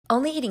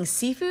only eating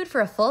seafood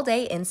for a full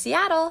day in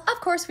Seattle. Of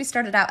course, we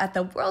started out at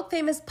the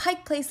world-famous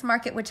Pike Place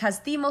Market, which has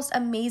the most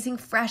amazing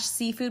fresh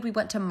seafood. We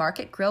went to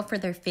Market Grill for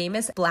their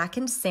famous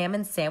blackened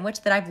salmon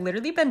sandwich that I've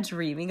literally been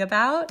dreaming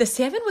about. The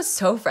salmon was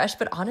so fresh,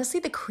 but honestly,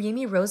 the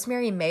creamy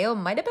rosemary mayo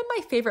might have been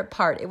my favorite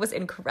part. It was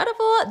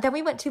incredible. Then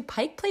we went to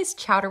Pike Place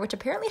Chowder, which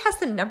apparently has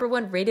the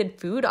 #1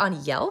 rated food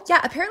on Yelp. Yeah,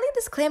 apparently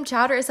this clam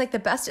chowder is like the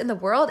best in the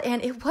world,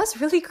 and it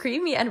was really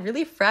creamy and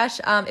really fresh.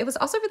 It was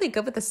also really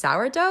good with the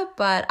sourdough,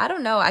 but I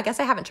don't know. I guess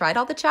I haven't tried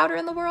all the chowder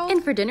in the world.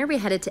 And for dinner, we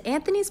headed to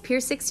Anthony's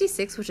Pier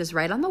 66, which is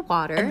right on the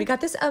water. And we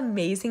got this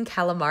amazing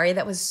calamari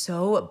that was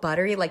so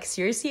buttery. Like,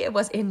 seriously, it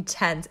was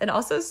intense and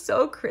also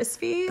so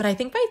crispy. But I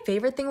think my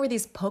favorite thing were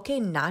these poke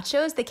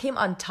nachos. They came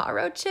on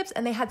taro chips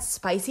and they had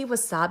spicy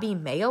wasabi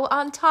mayo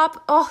on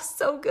top. Oh,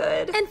 so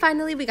good. And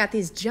finally, we got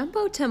these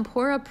jumbo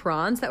tempura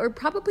prawns that were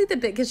probably the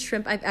biggest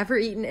shrimp I've ever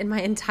eaten in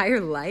my entire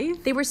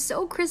life. They were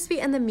so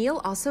crispy, and the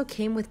meal also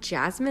came with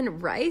jasmine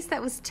rice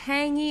that was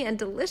tangy and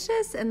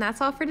delicious. And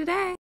that's all for today.